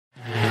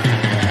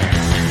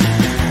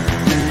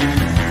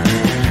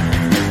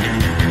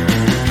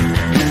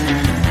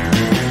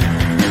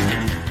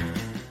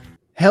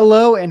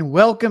Hello and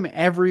welcome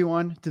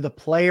everyone to the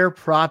Player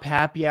Prop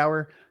Happy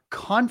Hour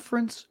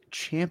Conference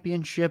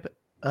Championship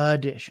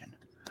Edition.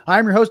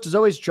 I'm your host, as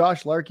always,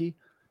 Josh Larky,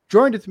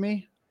 joined with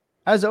me,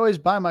 as always,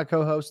 by my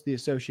co-host, the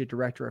Associate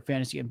Director of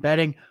Fantasy and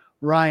Betting,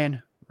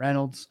 Ryan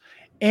Reynolds,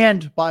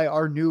 and by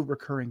our new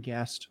recurring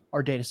guest,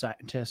 our data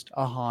scientist,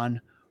 Ahaan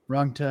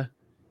Rungta.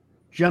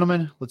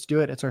 Gentlemen, let's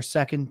do it. It's our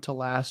second to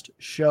last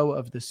show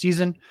of the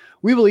season.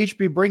 We will each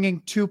be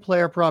bringing two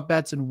player prop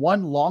bets and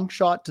one long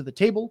shot to the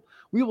table.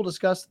 We will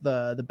discuss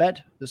the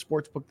bet, the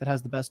sports book that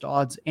has the best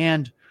odds,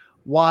 and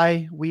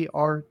why we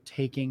are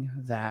taking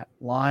that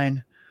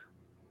line.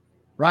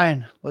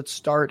 Ryan, let's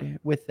start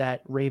with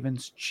that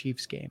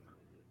Ravens-Chiefs game.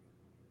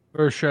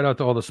 First, shout out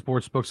to all the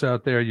sports books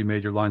out there. You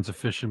made your lines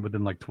efficient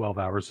within like 12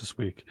 hours this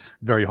week.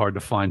 Very hard to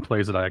find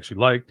plays that I actually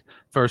liked.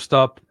 First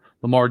up,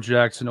 Lamar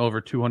Jackson over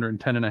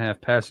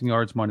 210.5 passing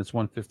yards, minus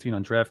 115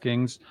 on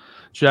DraftKings.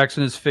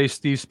 Jackson has faced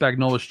Steve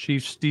Spagnuolo's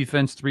Chiefs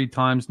defense 3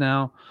 times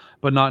now,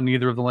 but not in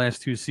either of the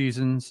last 2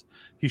 seasons.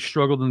 He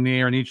struggled in the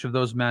air in each of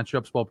those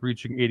matchups while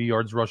reaching 80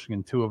 yards rushing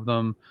in 2 of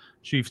them.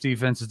 Chiefs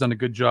defense has done a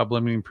good job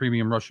limiting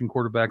premium rushing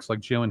quarterbacks like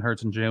Jalen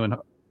Hurts and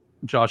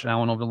Josh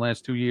Allen over the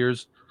last 2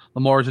 years.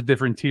 Lamar is a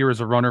different tier as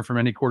a runner from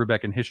any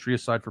quarterback in history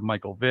aside from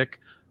Michael Vick.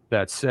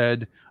 That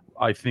said,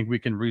 I think we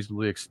can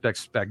reasonably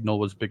expect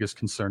Spagnuolo's biggest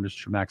concern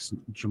is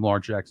Lamar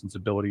Jackson's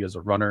ability as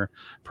a runner.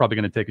 Probably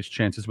going to take his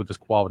chances with his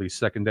quality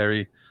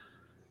secondary.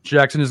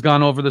 Jackson has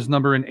gone over this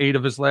number in 8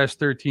 of his last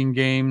 13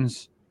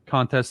 games.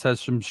 Contest has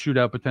some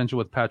shootout potential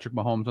with Patrick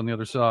Mahomes on the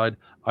other side.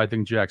 I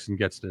think Jackson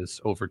gets this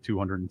over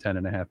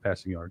 210.5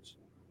 passing yards.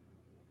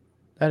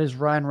 That is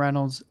Ryan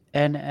Reynolds,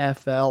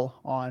 NFL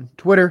on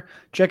Twitter.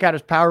 Check out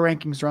his power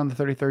rankings. They're on the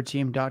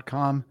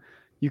 33rdteam.com.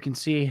 You can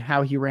see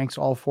how he ranks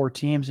all 4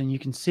 teams, and you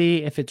can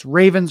see if it's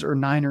Ravens or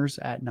Niners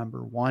at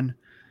number 1.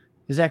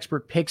 His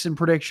expert picks and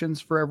predictions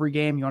for every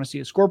game. You want to see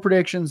his score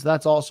predictions?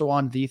 That's also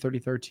on the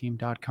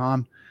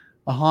 33rdteam.com.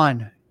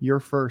 Ahaan, your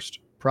first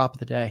prop of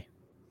the day.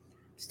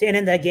 Staying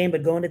in that game,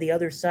 but going to the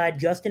other side,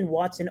 Justin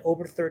Watson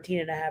over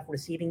 13.5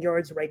 receiving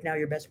yards. Right now,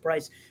 your best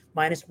price,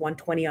 minus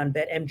 120 on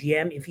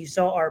BetMGM. If you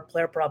saw our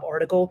player prop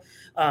article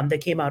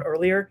that came out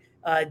earlier,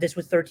 this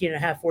was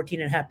 13.5,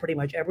 14.5 pretty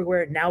much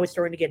everywhere. Now it's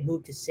starting to get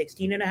moved to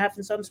 16.5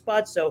 in some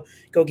spots, so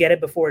go get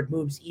it before it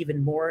moves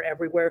even more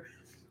everywhere.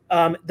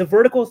 The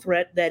vertical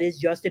threat that is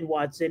Justin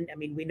Watson, I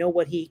mean, we know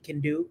what he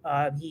can do.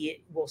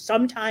 He will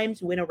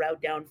sometimes win a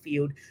route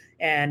downfield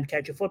and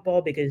catch a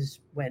football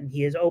because when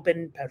he is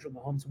open, Patrick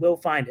Mahomes will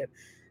find him.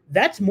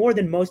 That's more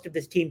than most of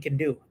this team can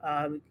do.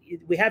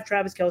 We have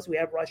Travis Kelce, we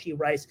have Rashee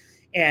Rice,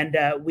 and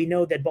we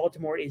know that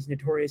Baltimore is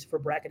notorious for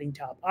bracketing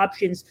top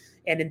options.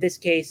 And in this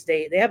case,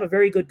 they have a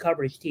very good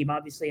coverage team,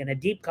 obviously, and a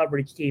deep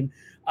coverage team.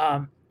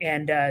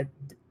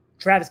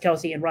 Travis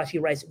Kelce and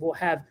Rashee Rice will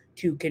have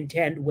to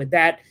contend with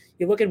that.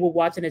 You look at what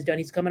Watson has done.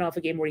 He's coming off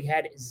a game where he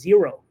had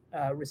 0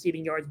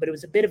 receiving yards, but it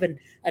was a bit of an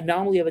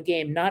anomaly of a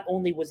game. Not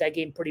only was that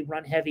game pretty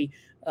run heavy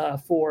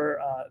for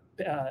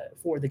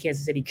the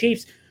Kansas City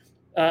Chiefs,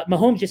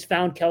 Mahomes just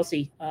found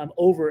Kelce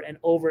over and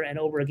over and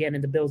over again,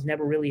 and the Bills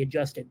never really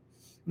adjusted.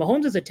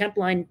 Mahomes' attempt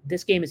line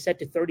this game is set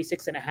to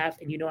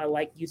 36.5, and you know I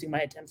like using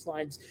my attempts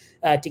lines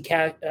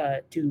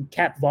to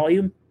cap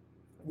volume.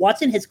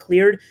 Watson has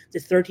cleared the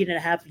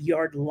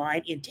 13.5-yard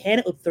line in 10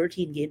 of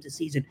 13 games this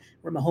season,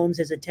 where Mahomes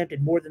has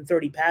attempted more than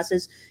 30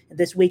 passes. And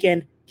this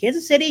weekend,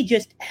 Kansas City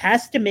just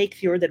has to make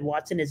sure that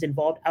Watson is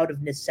involved out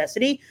of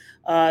necessity,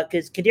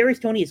 because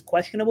Kadarius Toney is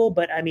questionable,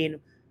 but I mean,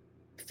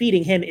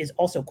 feeding him is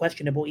also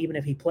questionable, even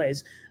if he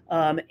plays.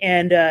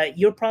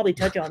 You'll probably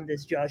touch on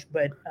this, Josh,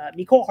 but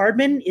Mecole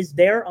Hardman is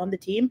there on the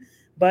team,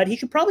 but he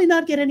should probably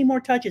not get any more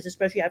touches,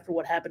 especially after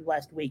what happened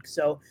last week.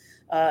 So,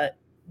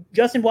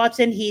 Justin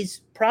Watson,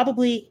 he's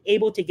probably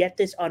able to get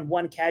this on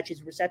 1 catch.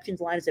 His receptions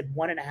line is at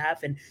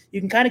 1.5, and you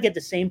can kind of get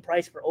the same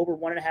price for over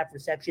 1.5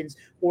 receptions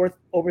or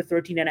over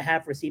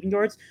 13.5 receiving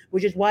yards,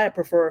 which is why I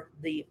prefer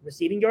the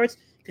receiving yards,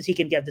 because he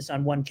can get this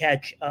on 1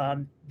 catch,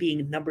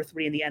 being number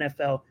 3 in the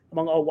NFL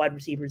among all wide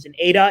receivers in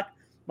ADOT.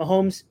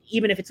 Mahomes,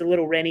 even if it's a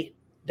little rainy,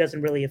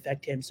 doesn't really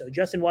affect him. So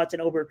Justin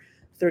Watson over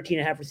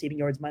 13.5 receiving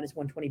yards, minus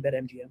 120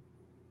 BetMGM.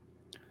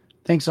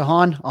 Thanks,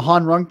 Ahaan.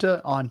 Ahaan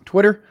Rungta on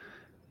Twitter.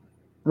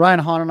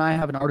 Ryan, Ahaan, and I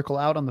have an article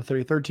out on the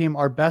 33rd team,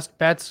 our best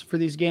bets for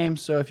these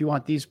games. So if you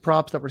want these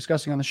props that we're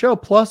discussing on the show,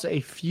 plus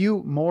a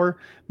few more,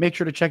 make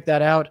sure to check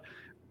that out.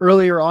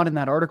 Earlier on in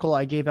that article,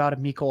 I gave out a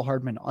Mecole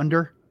Hardman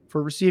under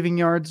for receiving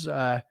yards.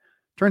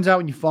 Turns out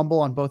when you fumble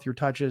on both your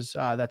touches,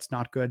 that's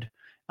not good.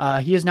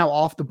 He is now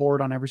off the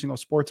board on every single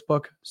sports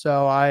book.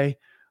 So I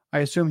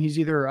assume he's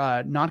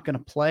either not going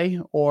to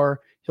play or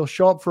he'll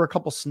show up for a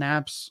couple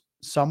snaps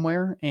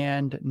somewhere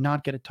and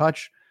not get a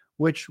touch,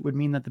 which would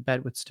mean that the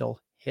bet would still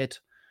hit.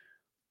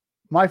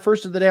 My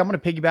first of the day, I'm going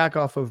to piggyback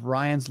off of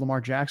Ryan's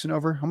Lamar Jackson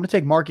over. I'm going to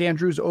take Mark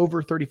Andrews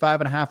over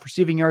 35.5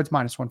 receiving yards,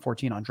 minus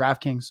 114 on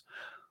DraftKings.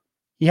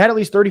 He had at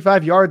least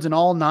 35 yards in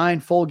all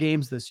 9 full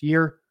games this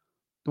year.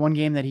 The one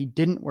game that he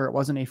didn't, where it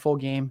wasn't a full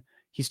game,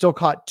 He still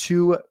caught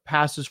 2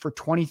 passes for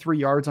 23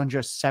 yards on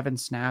just 7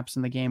 snaps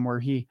in the game where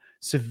he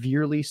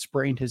severely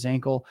sprained his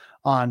ankle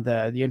on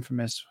the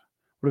infamous,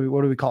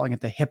 what are we calling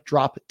it? The hip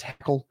drop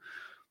tackle.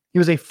 He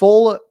was a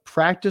full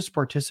practice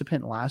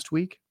participant last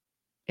week,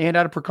 and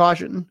out of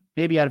precaution,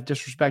 maybe out of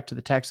disrespect to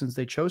the Texans,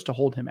 they chose to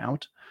hold him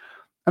out.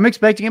 I'm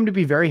expecting him to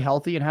be very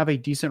healthy and have a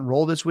decent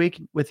role this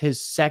week with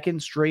his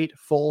second straight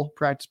full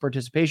practice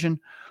participation.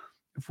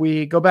 If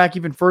we go back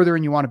even further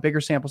and you want a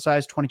bigger sample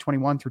size,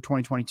 2021 through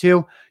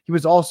 2022, he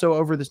was also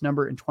over this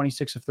number in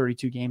 26 of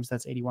 32 games.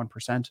 That's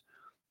 81%.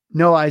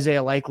 No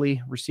Isaiah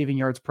Likely receiving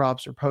yards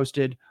props are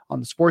posted on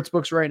the sports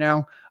books right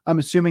now. I'm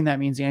assuming that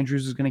means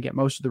Andrews is going to get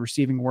most of the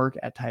receiving work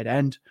at tight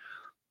end.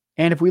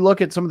 And if we look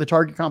at some of the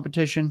target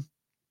competition,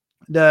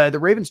 the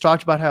Ravens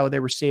talked about how they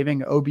were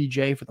saving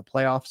OBJ for the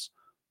playoffs.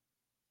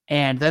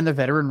 And then the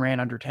veteran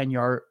ran under 10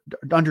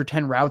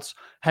 routes,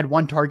 had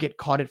 1 target,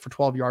 caught it for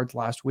 12 yards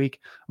last week.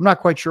 I'm not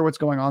quite sure what's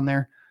going on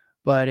there,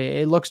 but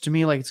it looks to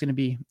me like it's going to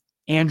be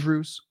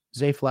Andrews,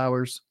 Zay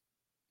Flowers,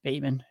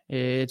 Bateman.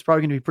 It's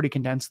probably going to be pretty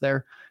condensed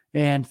there.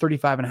 And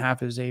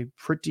 35.5 is a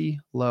pretty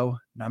low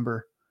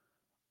number.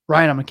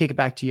 Ryan, I'm going to kick it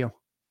back to you.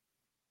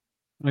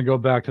 I'm going to go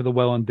back to the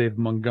well on David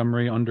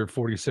Montgomery, under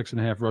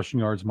 46.5 rushing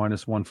yards,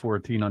 minus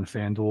 114 on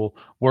FanDuel.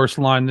 Worse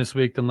line this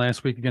week than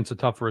last week against a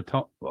tougher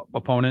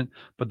opponent,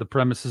 but the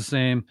premise is the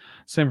same.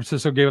 San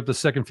Francisco gave up the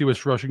second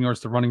fewest rushing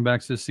yards to running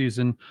backs this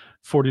season.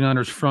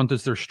 49ers front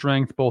is their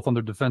strength, both on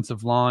their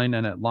defensive line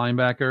and at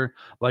linebacker.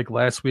 Like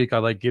last week, I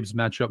like Gibbs'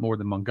 matchup more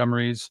than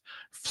Montgomery's.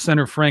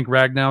 Center Frank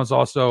Ragnow is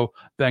also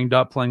banged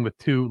up, playing with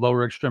 2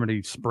 lower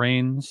extremity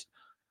sprains.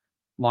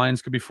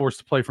 Lions could be forced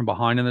to play from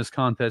behind in this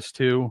contest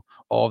too.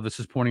 All of this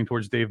is pointing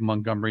towards Dave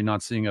Montgomery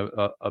not seeing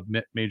a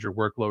major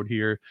workload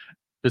here.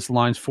 This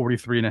line's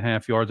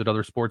 43.5 yards at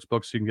other sports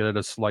books, so you can get it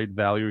a slight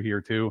value here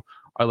too.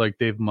 I like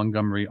Dave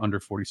Montgomery under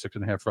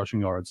 46.5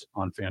 rushing yards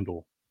on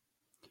FanDuel.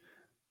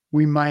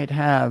 We might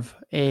have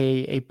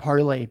a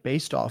parlay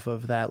based off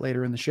of that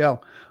later in the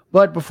show.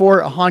 But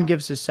before Ahaan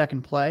gives his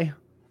second play,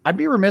 I'd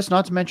be remiss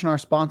not to mention our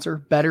sponsor,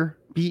 Better,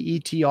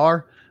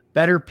 BETR,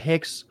 Better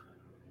Picks,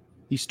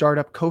 the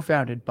startup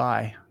co-founded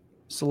by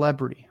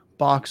celebrity,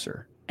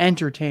 boxer,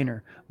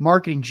 entertainer,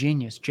 marketing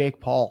genius,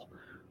 Jake Paul.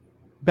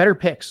 Better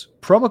Picks,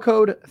 promo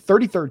code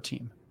 33rd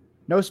team.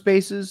 No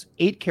spaces,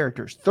 8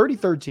 characters,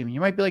 33rd team.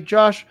 You might be like,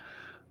 Josh,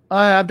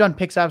 I've done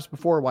Picks apps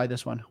before. Why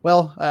this one?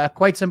 Well,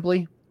 quite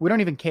simply, we don't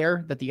even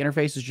care that the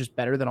interface is just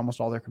better than almost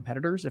all their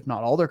competitors, if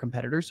not all their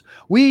competitors.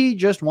 We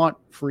just want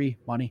free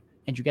money.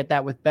 And you get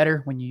that with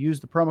Better when you use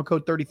the promo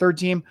code 33rd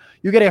team.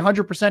 You get a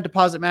 100%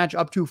 deposit match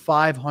up to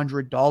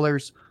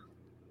 $500.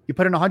 You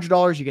put in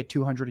 $100, you get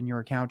 $200 in your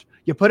account.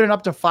 You put in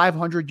up to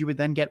 $500, you would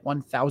then get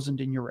 $1,000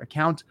 in your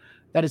account.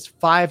 That is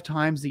 5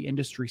 times the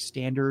industry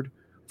standard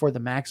for the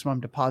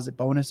maximum deposit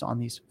bonus on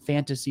these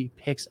fantasy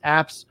picks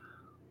apps.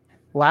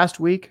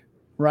 Last week,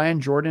 Ryan,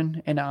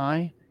 Jordan, and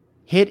I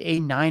hit a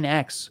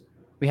 9X.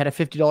 We had a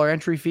 $50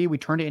 entry fee. We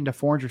turned it into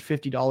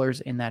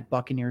 $450 in that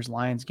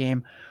Buccaneers-Lions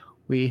game.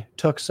 We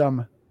took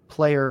some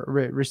player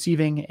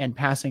receiving and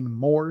passing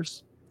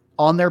mores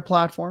on their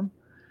platform.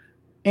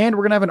 And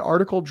we're going to have an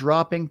article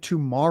dropping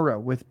tomorrow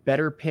with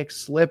better pick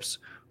slips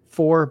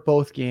for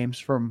both games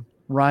from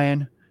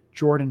Ryan,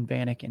 Jordan,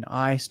 Vanek, and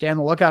I. Stay on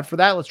the lookout for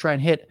that. Let's try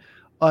and hit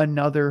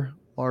another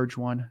large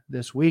one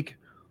this week.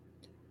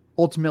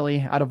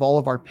 Ultimately, out of all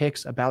of our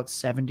picks, about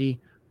 70%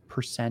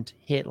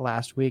 hit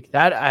last week.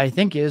 That, I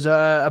think, is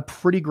a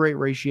pretty great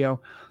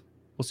ratio.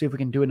 We'll see if we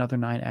can do another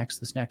 9X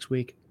this next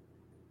week.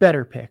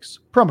 Better picks.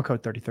 Promo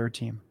code 33rd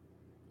team.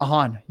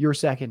 Ahaan, your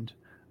second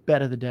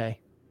bet of the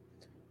day.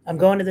 I'm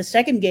going to the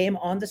second game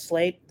on the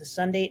slate, the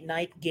Sunday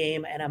night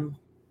game, and I'm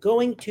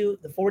going to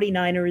the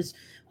 49ers.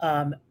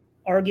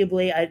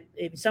 Arguably,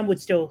 some would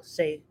still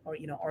say, or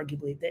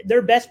arguably,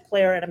 their best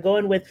player, and I'm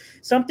going with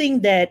something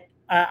that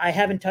I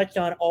haven't touched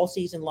on all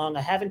season long.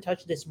 I haven't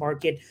touched this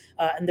market,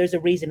 and there's a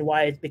reason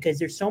why. It's because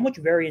there's so much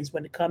variance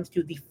when it comes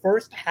to the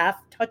first half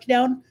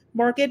touchdown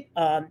market.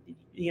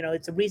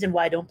 It's a reason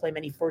why I don't play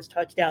many first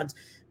touchdowns.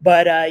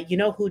 But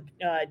who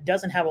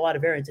doesn't have a lot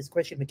of variance? It's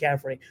Christian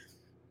McCaffrey.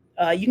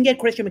 You can get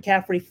Christian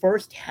McCaffrey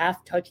first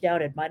half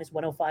touchdown at minus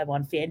 105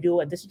 on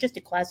FanDuel, and this is just a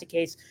classic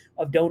case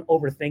of don't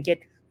overthink it.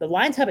 The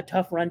Lions have a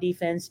tough run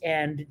defense,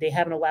 and they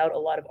haven't allowed a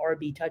lot of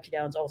RB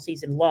touchdowns all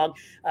season long,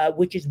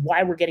 which is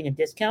why we're getting a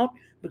discount.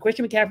 But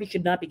Christian McCaffrey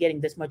should not be getting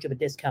this much of a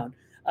discount.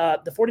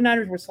 The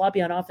 49ers were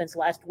sloppy on offense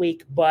last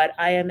week, but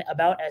I am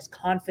about as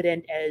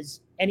confident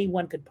as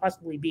anyone could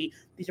possibly be.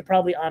 These are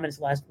probably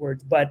ominous last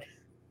words, but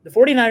the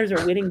 49ers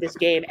are winning this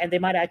game, and they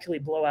might actually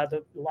blow out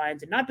the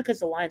Lions. And not because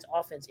the Lions'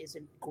 offense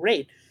isn't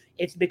great.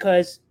 It's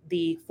because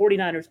the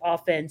 49ers'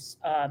 offense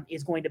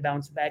is going to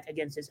bounce back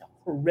against this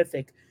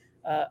horrific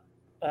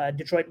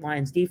Detroit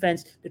Lions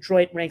defense.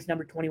 Detroit ranks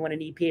number 21 in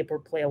EPA per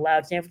play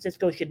allowed. San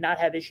Francisco should not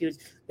have issues.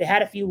 They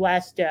had a few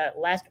last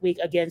week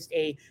against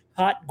a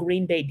hot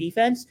Green Bay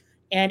defense,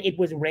 and it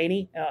was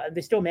rainy.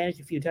 They still managed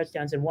a few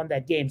touchdowns and won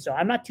that game. So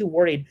I'm not too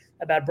worried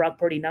about Brock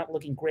Purdy not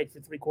looking great for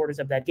 3/4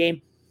 of that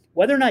game.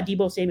 Whether or not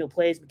Deebo Samuel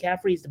plays,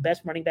 McCaffrey is the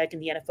best running back in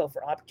the NFL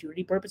for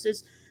opportunity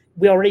purposes.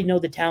 We already know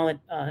the talent,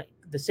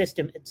 the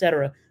system,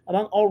 etc.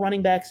 Among all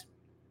running backs,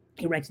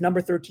 he ranks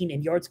number 13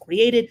 in yards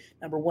created,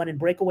 number 1 in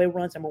breakaway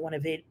runs, number 1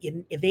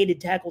 in evaded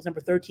tackles,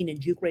 number 13 in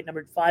juke rate,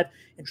 number 5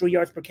 in true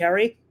yards per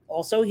carry.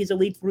 Also, he's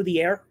elite through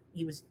the air.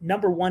 He was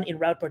number 1 in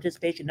route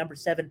participation, number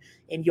 7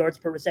 in yards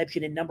per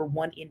reception, and number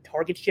 1 in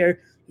target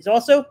share. He's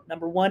also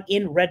number 1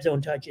 in red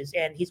zone touches,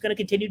 and he's going to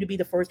continue to be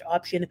the first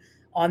option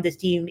on this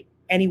team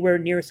anywhere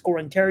near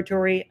scoring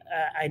territory.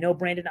 I know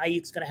Brandon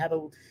Ayuk's going to have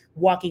a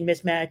walking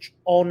mismatch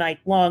all night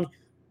long,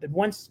 but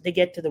once they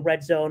get to the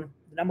red zone,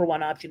 the number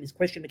 1 option is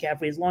Christian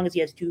McCaffrey. As long as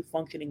he has 2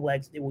 functioning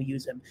legs, they will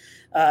use him.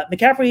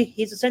 McCaffrey,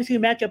 he's essentially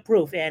matchup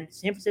proof, and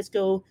San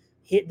Francisco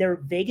hit their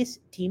Vegas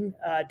team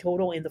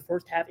total in the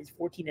first half is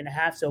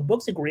 14.5. So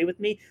books agree with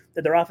me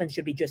that their offense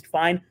should be just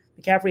fine.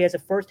 McCaffrey has a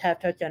first half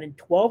touchdown in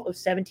 12 of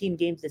 17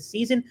 games this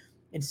season,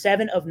 and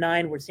 7 of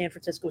 9 where San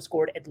Francisco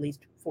scored at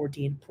least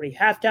 14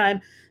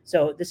 pre-halftime.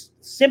 So this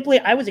simply,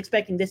 I was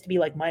expecting this to be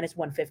like minus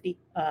 150,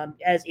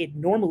 as it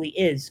normally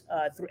is,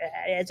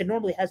 as it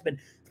normally has been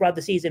throughout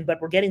the season.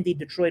 But we're getting the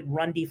Detroit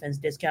run defense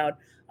discount,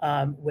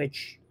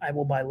 which I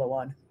will buy low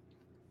on.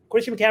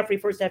 Christian McCaffrey,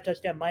 first half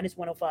touchdown, minus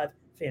 105,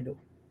 FanDuel.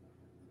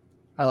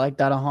 I like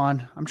that,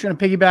 Ahaan. I'm just going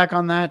to piggyback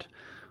on that.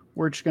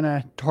 We're just going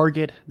to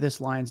target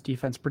this Lions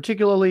defense,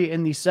 particularly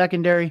in the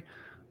secondary.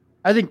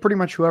 I think pretty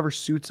much whoever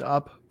suits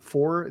up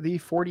for the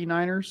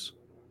 49ers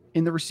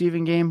in the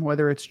receiving game,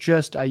 whether it's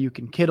just Ayuk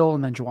and Kittle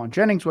and then Juwan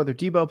Jennings, whether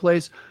Deebo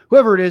plays,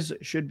 whoever it is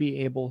should be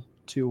able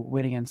to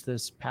win against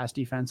this pass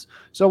defense.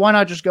 So why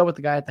not just go with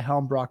the guy at the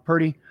helm, Brock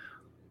Purdy?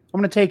 I'm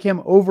going to take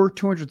him over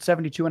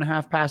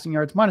 272.5 passing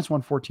yards, minus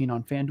 114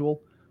 on FanDuel.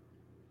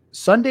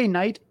 Sunday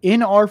night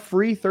in our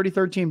free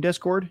 33rd team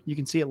Discord. You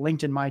can see it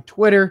linked in my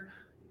Twitter.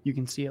 You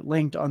can see it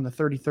linked on the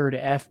 33rd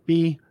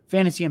FB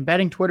Fantasy and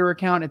Betting Twitter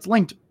account. It's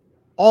linked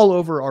all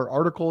over our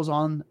articles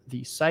on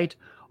the site.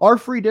 Our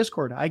free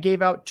Discord, I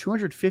gave out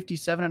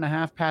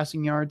 257.5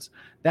 passing yards.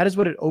 That is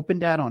what it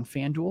opened at on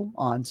FanDuel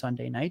on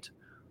Sunday night.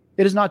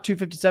 It is not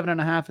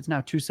 257.5. It's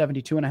now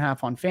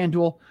 272.5 on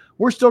FanDuel.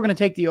 We're still going to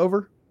take the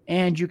over,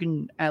 and you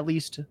can at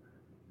least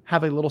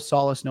have a little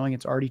solace knowing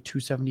it's already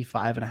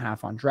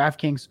 275.5 on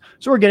DraftKings.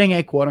 So we're getting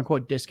a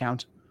quote-unquote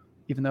discount,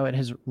 even though it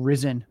has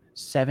risen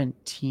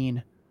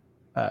 15.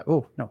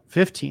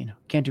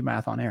 Can't do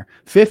math on air.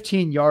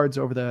 15 yards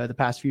over the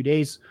past few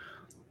days.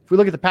 If we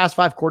look at the past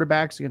 5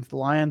 quarterbacks against the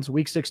Lions,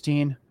 week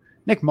 16,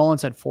 Nick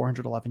Mullins had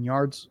 411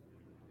 yards.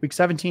 Week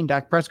 17,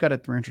 Dak Prescott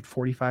had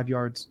 345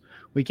 yards.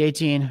 Week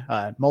 18,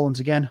 Mullins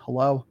again,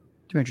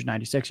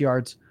 396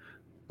 yards.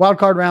 Wild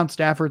card round,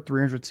 Stafford,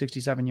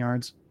 367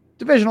 yards.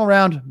 Divisional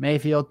round,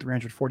 Mayfield,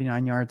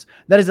 349 yards.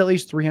 That is at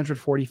least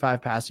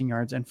 345 passing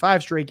yards and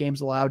 5 straight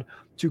games allowed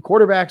to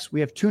quarterbacks. We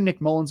have 2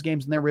 Nick Mullins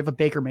games in there. We have a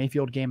Baker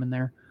Mayfield game in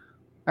there.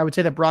 I would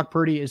say that Brock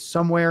Purdy is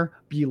somewhere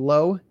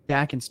below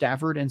Dak and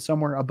Stafford and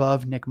somewhere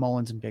above Nick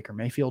Mullins and Baker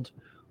Mayfield.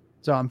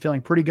 So I'm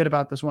feeling pretty good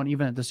about this one,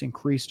 even at this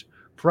increased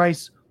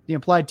price. The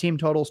implied team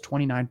total is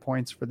 29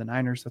 points for the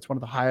Niners. That's one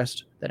of the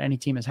highest that any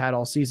team has had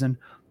all season.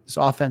 This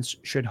offense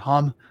should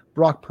hum.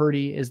 Brock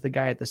Purdy is the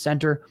guy at the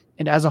center.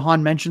 And as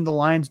Ahaan mentioned, the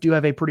Lions do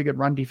have a pretty good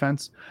run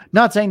defense.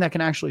 Not saying that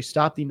can actually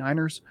stop the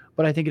Niners,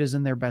 but I think it is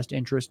in their best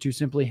interest to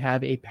simply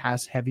have a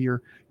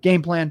pass-heavier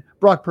game plan.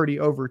 Brock Purdy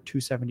over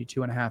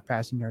 272.5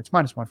 passing yards,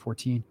 minus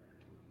 114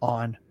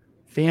 on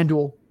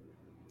FanDuel.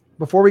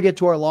 Before we get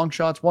to our long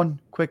shots, one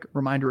quick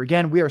reminder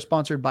again, we are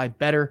sponsored by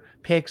Better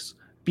Picks,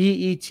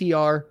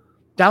 BETR.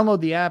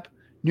 Download the app.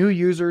 New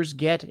users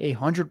get a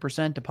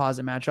 100%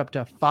 deposit match up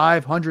to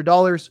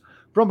 $500.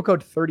 Promo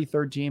code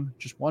 33rd team,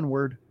 just one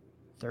word,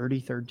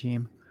 33rd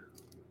team.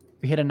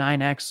 We hit a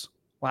 9X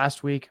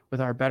last week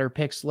with our Better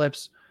Pick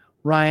slips.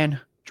 Ryan,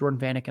 Jordan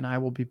Vanek, and I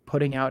will be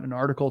putting out an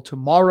article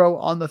tomorrow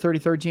on the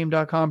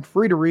 33rdteam.com,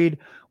 free to read,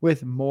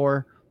 with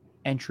more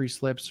entry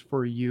slips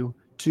for you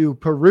to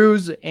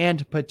peruse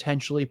and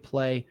potentially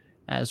play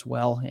as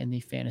well in the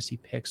fantasy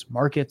picks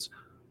markets.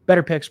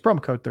 Better Picks,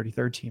 promo code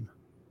 33rd team.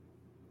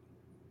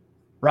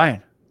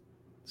 Ryan,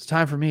 it's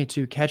time for me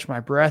to catch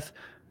my breath,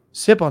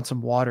 sip on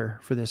some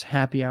water for this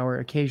happy hour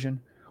occasion.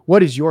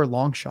 What is your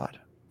long shot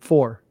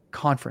for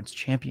conference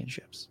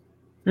championships?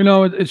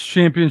 It's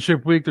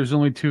championship week. There's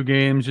only 2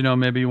 games.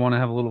 Maybe you want to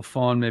have a little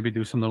fun, maybe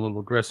do something a little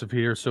aggressive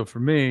here. So for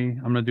me,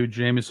 I'm going to do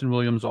Jamison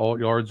Williams all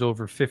yards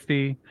over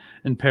 50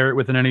 and pair it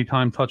with an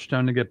anytime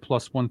touchdown to get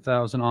plus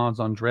 1,000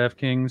 odds on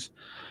DraftKings.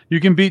 You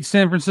can beat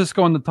San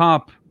Francisco on the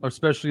top,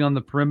 especially on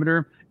the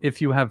perimeter, if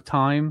you have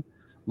time.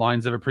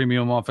 Lions have a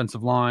premium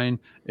offensive line.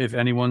 If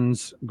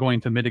anyone's going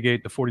to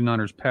mitigate the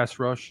 49ers pass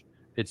rush,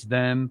 it's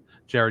them.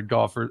 Jared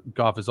Goff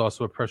is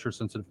also a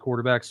pressure-sensitive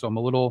quarterback, so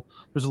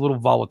there's a little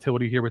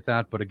volatility here with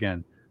that. But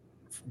again,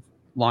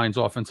 Lions'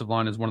 offensive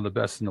line is one of the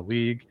best in the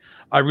league.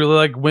 I really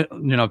like,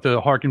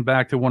 to harken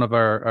back to one of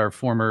our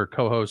former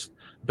co-hosts,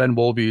 Ben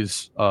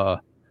Wolby's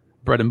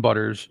bread and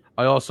butters.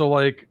 I also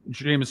like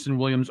Jamison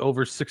Williams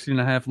over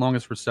 60.5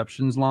 longest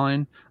receptions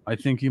line. I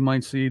think you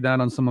might see that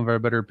on some of our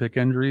better pick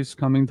entries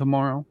coming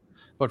tomorrow.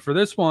 But for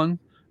this one,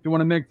 If you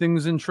want to make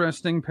things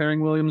interesting, pairing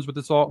Williams with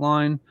this alt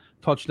line,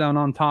 touchdown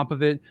on top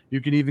of it.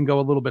 You can even go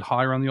a little bit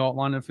higher on the alt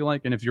line if you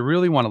like. And if you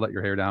really want to let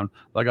your hair down,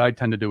 like I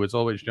tend to do as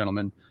always,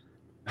 gentlemen,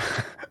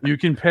 you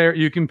can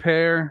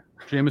pair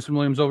Jameson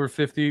Williams over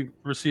 50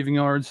 receiving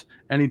yards,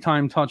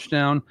 anytime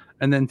touchdown,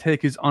 and then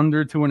take his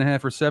under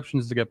 2.5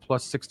 receptions to get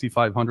plus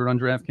 6,500 on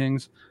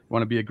DraftKings. You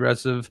want to be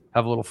aggressive,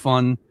 have a little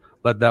fun,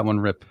 let that one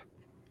rip.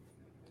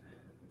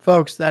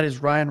 Folks, that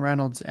is Ryan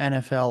Reynolds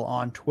NFL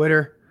on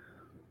Twitter.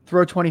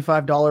 Throw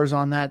 $25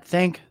 on that.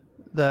 Thank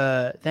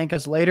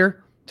us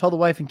later. Tell the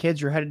wife and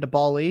kids you're headed to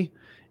Bali.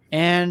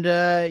 And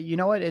you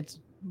know what? It's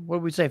what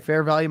do we say?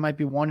 Fair value might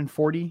be 1 in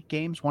 40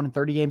 games, 1 in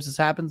 30 games this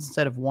happens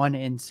instead of 1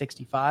 in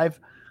 65.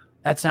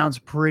 That sounds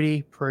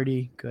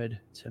pretty good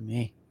to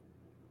me.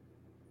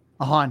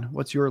 Ahaan,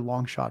 what's your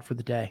long shot for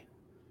the day?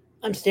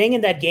 I'm staying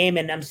in that game,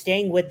 and I'm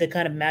staying with the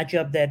kind of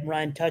matchup that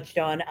Ryan touched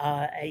on.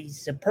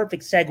 It's a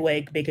perfect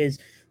segue because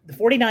the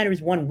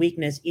 49ers' one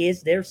weakness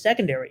is their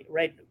secondary,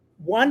 right?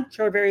 One,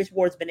 Charvarius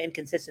Ward's been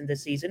inconsistent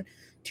this season.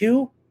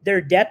 Two,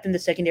 their depth in the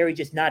secondary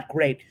just not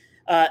great.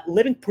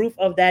 Living proof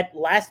of that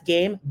last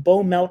game,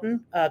 Bo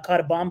Melton caught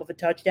a bomb of a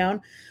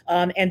touchdown.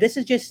 And this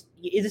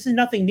is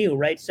nothing new,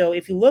 right? So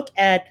if you look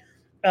at,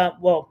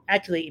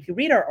 if you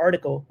read our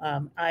article,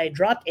 I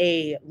dropped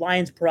a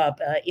Lions prop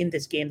in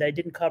this game that I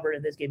didn't cover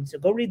in this game. So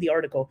go read the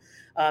article.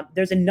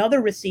 There's another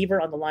receiver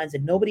on the Lions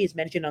that nobody has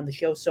mentioned on the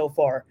show so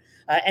far.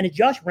 And it's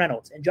Josh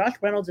Reynolds. And Josh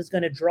Reynolds is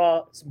going to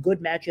draw some good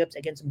matchups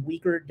against some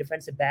weaker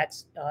defensive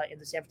backs in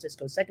the San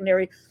Francisco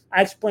secondary.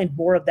 I explained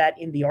more of that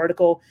in the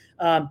article.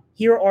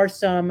 Here are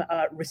some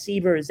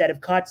receivers that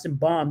have caught some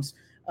bombs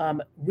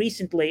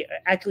recently,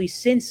 actually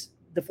since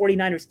the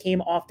 49ers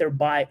came off their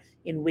bye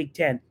in Week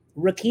 10.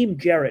 Raheem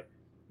Jarrett,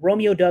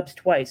 Romeo Doubs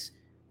twice,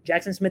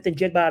 Jackson Smith and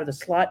Jigba out of the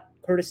slot,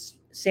 Curtis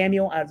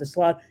Samuel out of the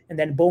slot, and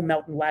then Bo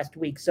Melton last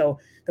week. So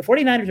the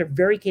 49ers are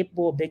very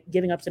capable of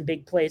giving up some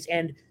big plays,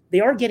 and they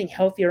are getting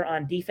healthier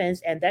on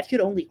defense, and that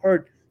should only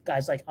hurt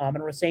guys like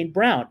Amon-Ra St.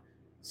 Brown,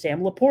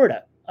 Sam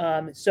Laporta.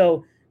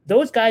 So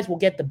those guys will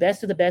get the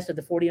best of the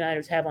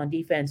 49ers have on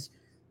defense.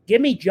 Give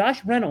me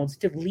Josh Reynolds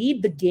to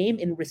lead the game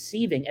in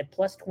receiving at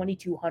plus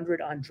 2,200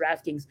 on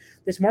DraftKings.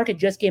 This market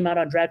just came out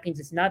on DraftKings.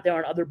 It's not there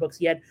on other books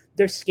yet.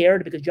 They're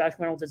scared because Josh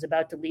Reynolds is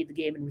about to lead the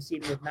game in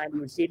receiving with 90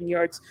 receiving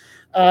yards.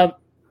 A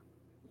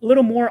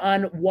little more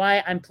on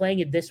why I'm playing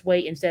it this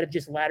way instead of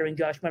just laddering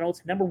Josh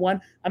Reynolds. Number one,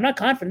 I'm not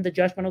confident that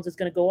Josh Reynolds is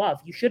going to go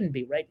off. You shouldn't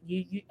be, right?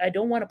 I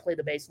don't want to play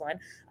the baseline.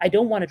 I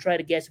don't want to try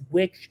to guess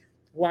which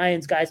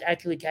Lions guys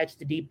actually catch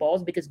the deep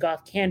balls because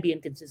Goff can be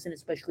inconsistent,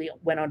 especially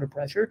when under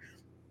pressure.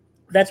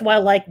 That's why I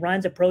like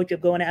Ryan's approach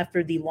of going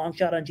after the long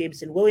shot on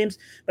Jameson Williams,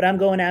 but I'm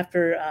going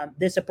after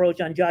this approach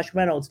on Josh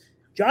Reynolds.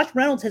 Josh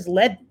Reynolds has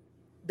led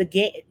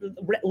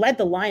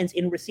the Lions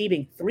in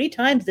receiving 3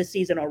 times this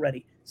season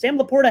already. Sam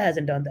Laporta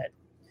hasn't done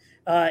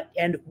that.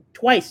 And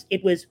twice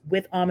it was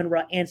with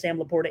Amon-Ra and Sam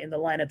Laporta in the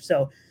lineup.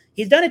 So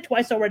he's done it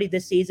twice already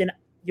this season.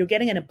 You're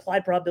getting an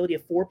implied probability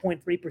of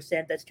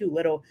 4.3%. That's too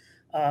little.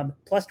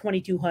 Plus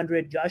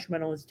 2,200, Josh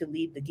Reynolds to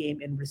lead the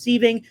game in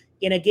receiving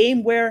in a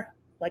game where,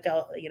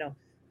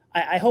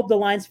 I hope the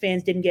Lions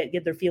fans didn't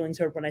get their feelings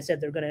hurt when I said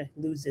they're going to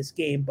lose this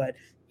game. But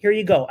here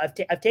you go.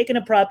 I've taken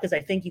a prop because I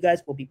think you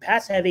guys will be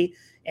pass heavy,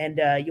 and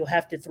you'll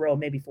have to throw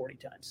maybe 40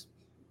 times.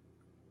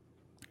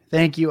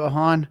 Thank you,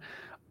 Ahaan.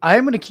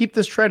 I'm going to keep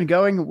this trend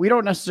going. We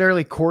don't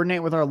necessarily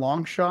coordinate with our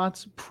long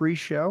shots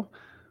pre-show.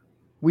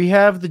 We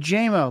have the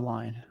JMO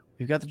line.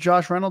 We've got the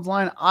Josh Reynolds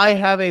line. I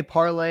have a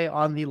parlay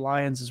on the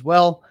Lions as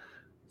well.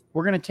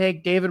 We're going to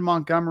take David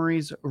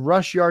Montgomery's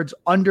rush yards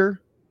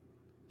under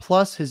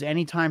plus his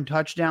anytime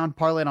touchdown,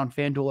 parlayed on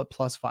FanDuel at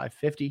plus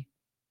 550.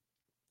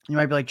 You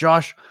might be like,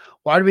 Josh,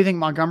 why do we think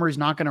Montgomery's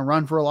not going to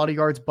run for a lot of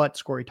yards but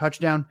score a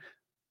touchdown?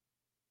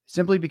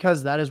 Simply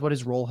because that is what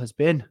his role has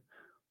been.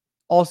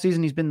 All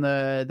season, he's been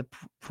the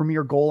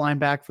premier goal line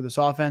back for this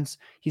offense.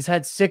 He's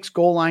had 6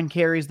 goal line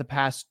carries the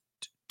past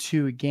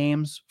 2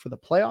 games for the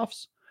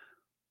playoffs.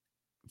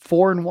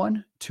 4 in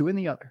one, 2 in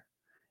the other.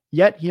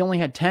 Yet he only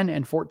had 10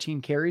 and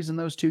 14 carries in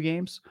those 2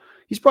 games.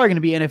 He's probably going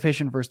to be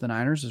inefficient versus the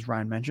Niners, as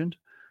Ryan mentioned.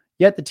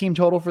 Yet the team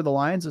total for the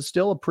Lions is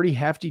still a pretty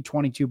hefty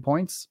 22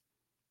 points.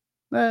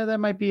 That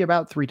might be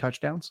about 3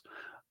 touchdowns.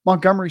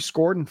 Montgomery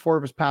scored in 4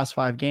 of his past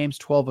 5 games,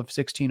 12 of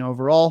 16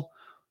 overall.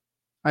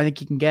 I think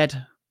he can get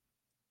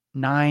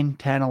 9,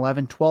 10,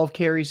 11, 12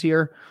 carries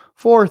here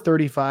for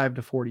 35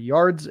 to 40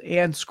 yards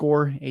and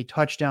score a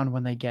touchdown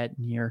when they get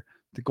near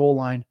the goal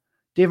line.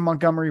 David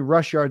Montgomery,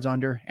 rush yards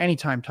under,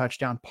 anytime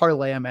touchdown,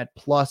 parlay him at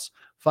plus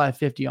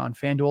 550 on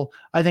FanDuel.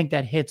 I think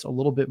that hits a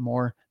little bit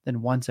more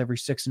than once every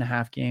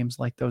 6.5 games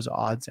like those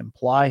odds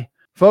imply.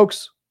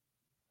 Folks,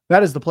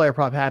 that is the Player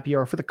Prop Happy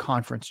Hour for the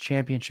conference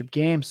championship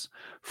games.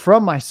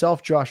 From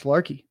myself, Josh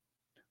Larky,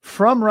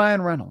 from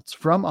Ryan Reynolds,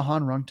 from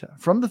Ahaan Rungta,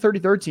 from the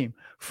 33rd team,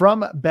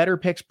 from Better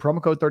Picks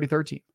promo code 33rd team,